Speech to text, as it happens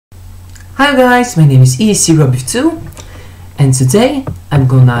Hi guys, my name is EC2 and today I'm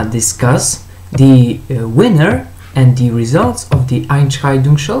gonna discuss the winner and the results of the Die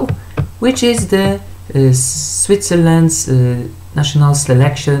Entscheidungsshow, which is the Switzerland's national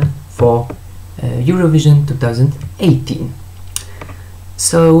selection for Eurovision 2018.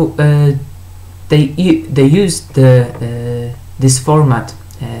 So they used this format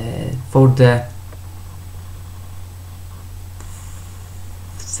for the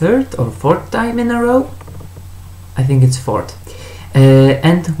third or fourth time in a row. I think it's fourth,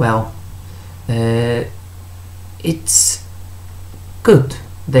 and well, it's good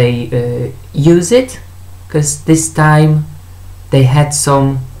they use it, because this time they had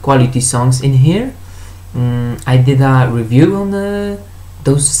some quality songs in here. I did a review on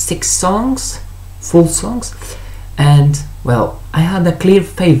those 6 songs, full songs, and well, I had a clear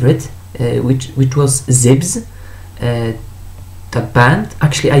favorite, which was Zibbz. That band.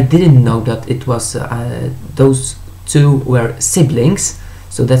 Actually, I didn't know that it was those two were siblings,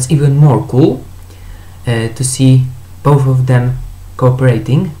 so that's even more cool to see both of them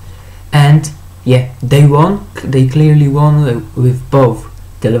cooperating. And yeah, they won. They clearly won with both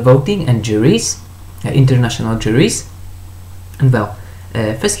televoting and juries, international juries. And well,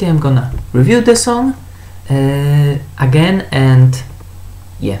 firstly I'm gonna review the song again, and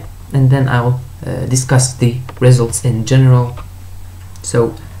yeah, and then I'll discuss the results in general.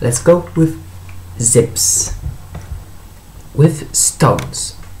 So let's go with Zibbz with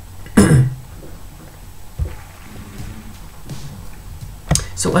Stones.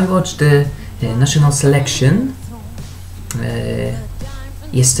 So I watched the national selection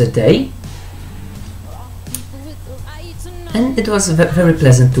yesterday, and it was very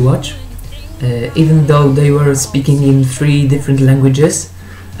pleasant to watch, even though they were speaking in 3 different languages.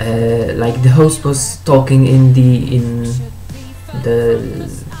 Like the host was talking in the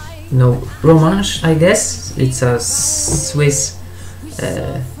Romansh, I guess it's a Swiss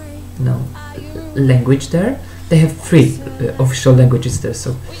language there. They have 3 official languages there,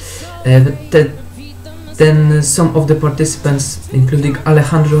 so but then some of the participants, including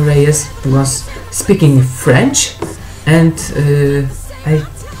Alejandro Reyes, was speaking French, and I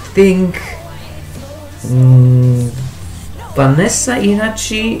think Vanessa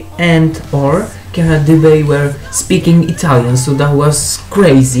Irachi and or Chiara Dubey were speaking Italian, so that was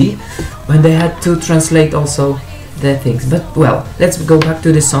crazy when they had to translate also the things. But well, let's go back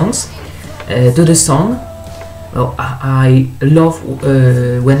to the songs. To the song, well, I love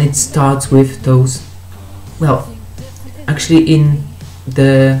when it starts with those. Well, actually, in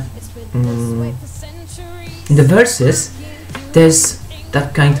the verses, there's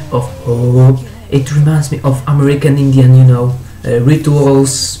that kind of it reminds me of American Indian,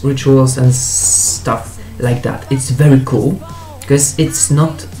 rituals and stuff like that. It's very cool, because it's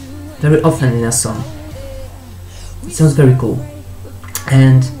not very often in a song. It sounds very cool.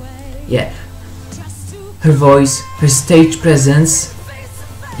 And yeah, her voice, her stage presence,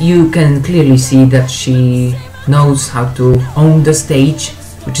 you can clearly see that she knows how to own the stage,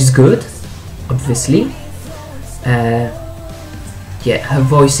 which is good, obviously. Yeah, her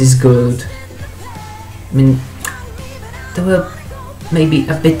voice is good. I mean, there were maybe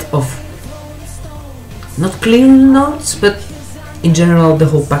a bit of not clear notes, but in general the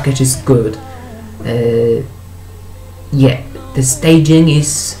whole package is good. Yeah, the staging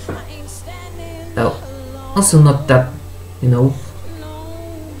is also not that,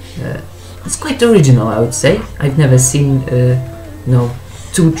 it's quite original, I would say. I've never seen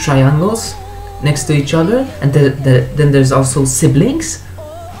 2 triangles next to each other, and then there's also siblings.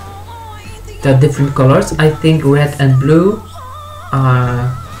 They're different colors. I think red and blue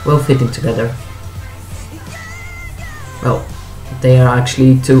are well fitting together. Well, they are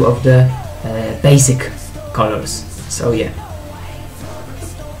actually 2 of the basic colors, so yeah.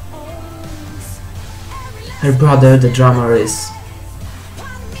 Her brother, the drummer, is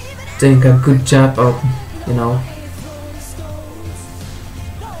doing a good job of,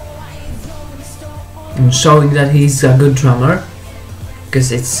 showing that he's a good drummer,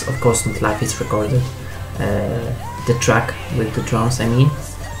 because it's of course not live, it's recorded, the track with the drums, I mean,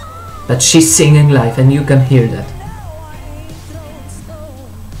 but she's singing live and you can hear that.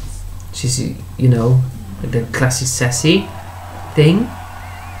 She's, like the classic sassy thing.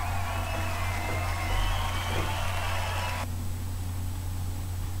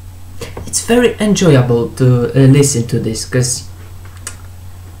 It's very enjoyable to listen to this, because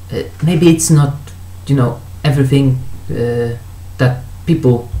maybe it's not, everything that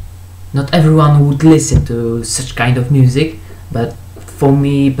not everyone would listen to such kind of music, but for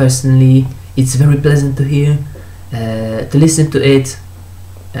me personally it's very pleasant to hear, to listen to it.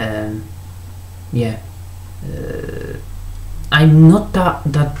 yeah, I'm not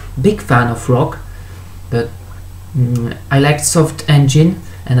that big fan of rock, but I liked Soft Engine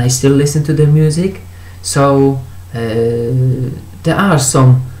and I still listen to their music. So there are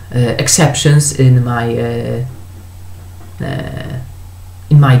some exceptions in my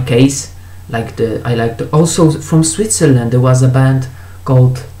case. I liked also from Switzerland. There was a band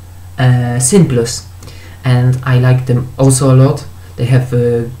called Zibbz, and I like them also a lot. They have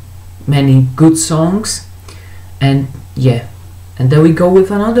many good songs, and yeah, and then we go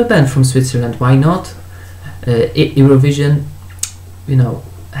with another band from Switzerland. Why not? Eurovision, you know,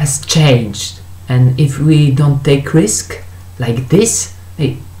 has changed, and if we don't take risk like this,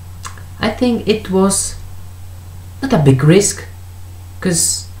 hey, I think it was not a big risk,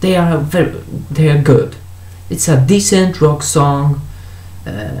 because they are good. It's a decent rock song.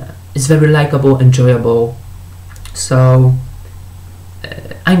 It's very likable, enjoyable. So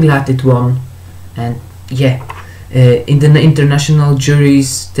I'm glad it won. And yeah, in the international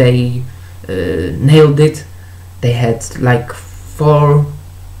juries, they nailed it. They had like four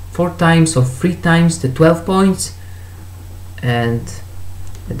times or 3 times the 12 points, and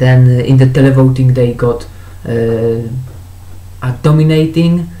then in the televoting they got a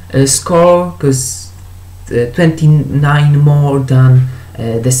dominating score, because 29 more than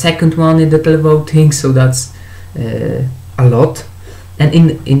the second one in the televoting, so that's a lot. And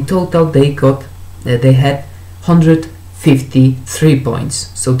in total they had 153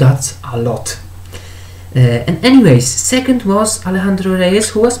 points, so that's a lot. And anyways, second was Alejandro Reyes,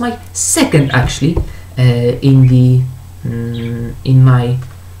 who was my second actually in my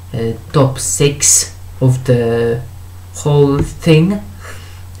top 6 of the whole thing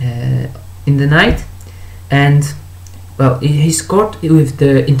in the night. And well, he scored with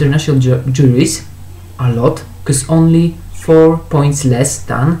the international juries a lot, because only 4 points less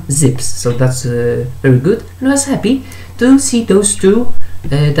than Zibbz, so that's very good, and I was happy to see those two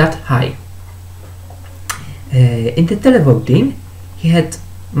that high. In the televoting he had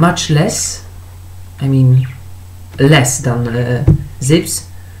much less, I mean less than Zibbz,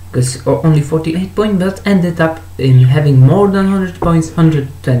 because only 48 points, but ended up in having more than 100 points,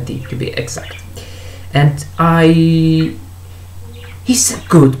 120 to be exact. And he's a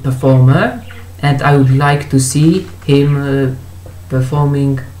good performer, and I would like to see him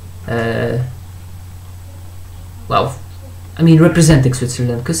performing, well, I mean representing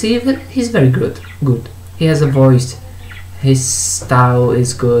Switzerland, because he's very good. He has a voice, his style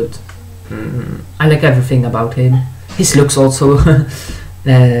is good. I like everything about him. His looks also.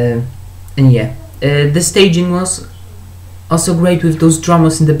 And yeah, the staging was also great with those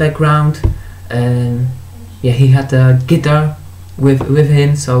drummers in the background. Yeah, he had a guitar with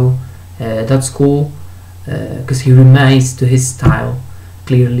him, so that's cool, because he remains to his style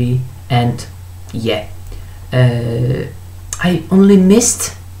clearly. And yeah, I only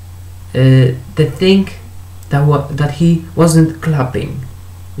missed the thing that he wasn't clapping.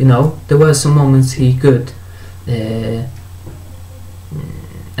 You know, there were some moments he could, and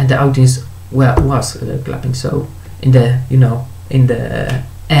the audience was clapping. So in the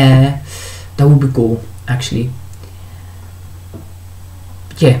air, that would be cool actually.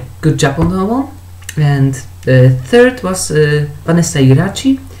 Yeah, good job on that one. And third was Vanessa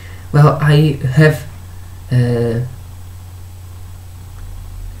Irachi. Well, I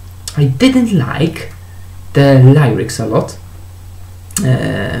didn't like the lyrics a lot.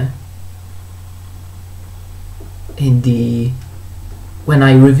 When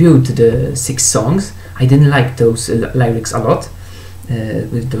I reviewed the 6 songs, I didn't like those lyrics a lot,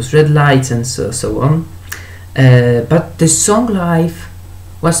 with those red lights and so on. But the song live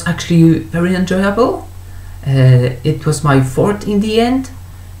was actually very enjoyable. It was my 4th in the end.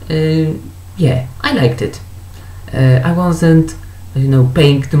 Yeah, I liked it. I wasn't,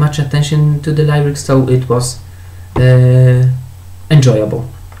 paying too much attention to the lyrics, so it was enjoyable.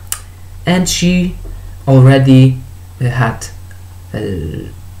 And she already had a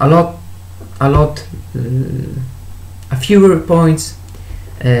fewer points.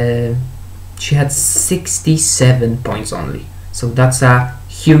 She had 67 points only, so that's a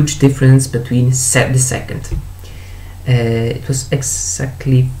huge difference between the second. It was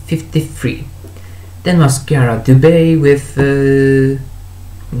exactly 53. Then was Chiara Dubé with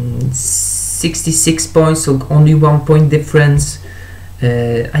 66 points, so only 1 point difference.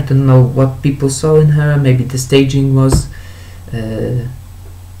 I don't know what people saw in her. Maybe the staging was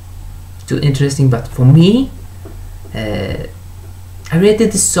too interesting, but for me, I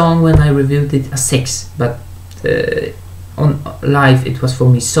rated this song when I reviewed it a 6, but on live it was for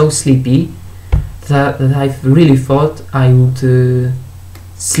me so sleepy that I really thought I would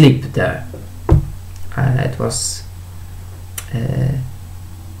sleep there. It was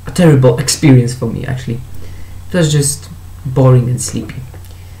a terrible experience for me, actually. It was just boring and sleepy,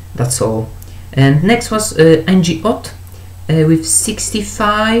 that's all. And next was Angie Ott with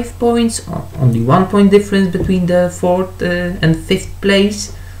 65 points, only 1 point difference between the 4th and 5th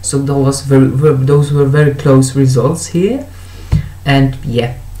place, so those were very close results here. And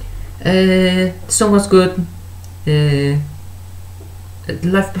yeah, the song was good.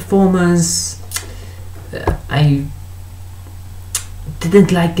 Live performance, I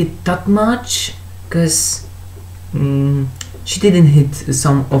didn't like it that much, because she didn't hit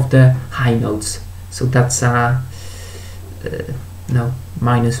some of the high notes, so that's a no,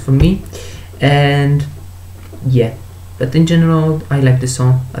 minus for me. And yeah, but in general I like the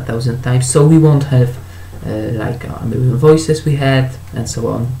song 1,000 times, so we won't have like a million voices we had and so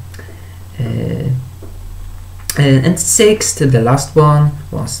on. And 6th, the last one,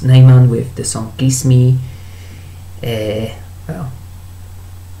 was Neyman with the song Kiss Me. Well,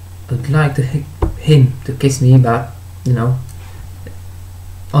 I would like him to kiss me, but you know,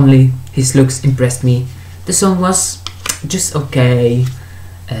 only his looks impressed me. The song was just okay,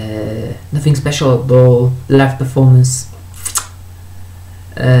 nothing special at all. Live performance,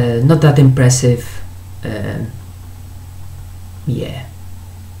 not that impressive. Yeah,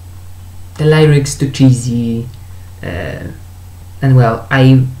 the lyrics too cheesy, and well,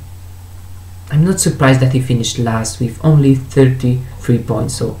 I'm not surprised that he finished last with only 33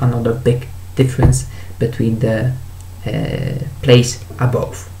 points, so another big difference between the place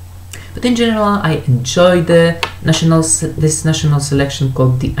above. But in general, I enjoyed the this national selection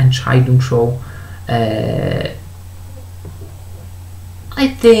called Die Entscheidungsshow. I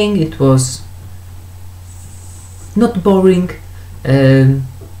think it was not boring.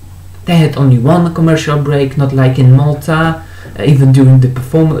 They had only one commercial break, not like in Malta. Even during the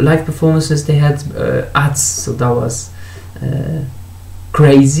live performances they had ads, so that was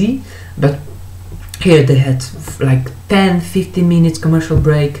crazy. But here they had like 10-15 minutes commercial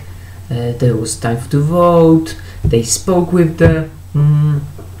break. There was time to vote. They spoke with the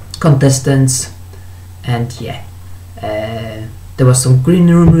contestants, and yeah, there was some green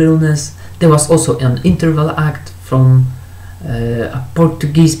room realness. There was also an interval act from a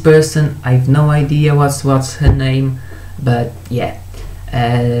Portuguese person. I have no idea what's her name, but yeah,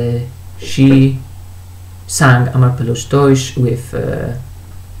 she sang Amar Pelos Deutsch with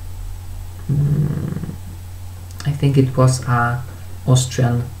I think it was a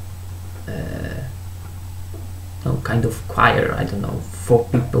Austrian no, kind of choir, I don't know, 4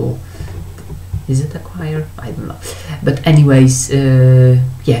 people. Is it a choir? I don't know. But anyways,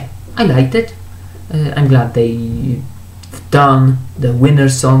 yeah, I liked it. I'm glad they done the winner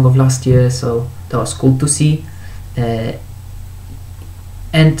song of last year, so that was cool to see.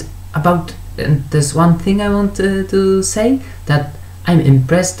 And there's one thing I want to say, that I'm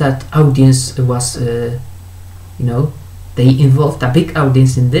impressed that audience was, you know, they involved a big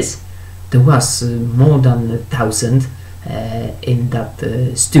audience in this. There was more than 1,000 in that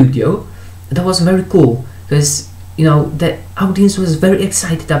studio. That was very cool, because you know the audience was very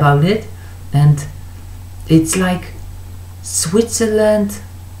excited about it, and it's like Switzerland,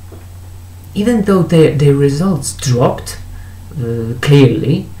 even though their results dropped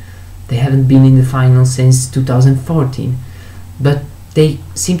clearly, they haven't been in the final since 2014, but they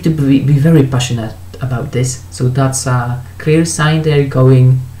seem to be very passionate about this, so that's a clear sign they're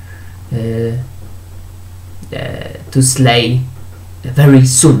going to slay very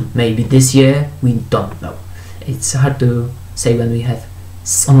soon. Maybe this year, we don't know. It's hard to say when we have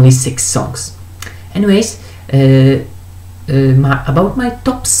only 6 songs. Anyways, about my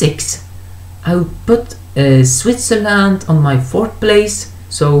top 6, I would put Switzerland on my 4th place,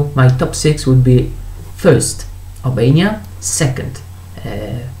 so my top 6 would be: 1st, Albania; 2nd,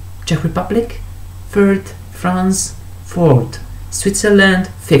 Czech Republic; 3rd, France; 4th, Switzerland;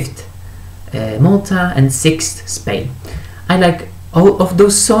 5th, Malta; and 6th, Spain. I like all of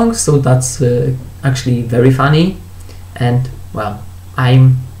those songs, so that's actually very funny, and well,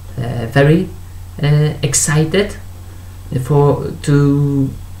 I'm very excited to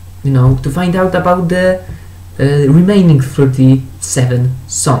find out about the remaining 37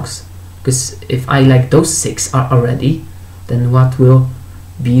 songs, because if I like those 6 already, then what will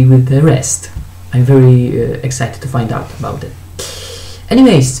be with the rest? I'm very excited to find out about it.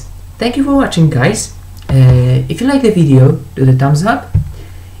 Anyways, thank you for watching, guys. If you like the video, do the thumbs up.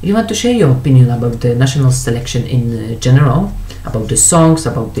 If you want to share your opinion about the national selection in general, about the songs,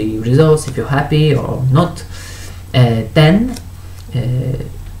 about the results, if you're happy or not, then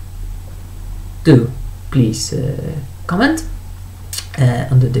do please comment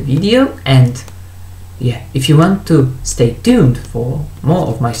under the video, and yeah, if you want to stay tuned for more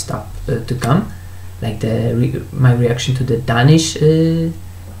of my stuff to come, like my reaction to the Danish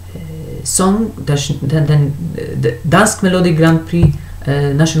song, then the Dansk Melody Grand Prix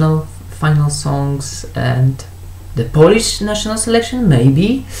national final songs, and the Polish national selection,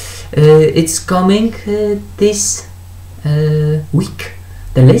 maybe it's coming this week,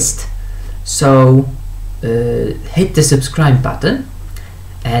 the list. So hit the subscribe button,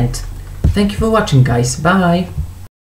 and thank you for watching, guys. Bye.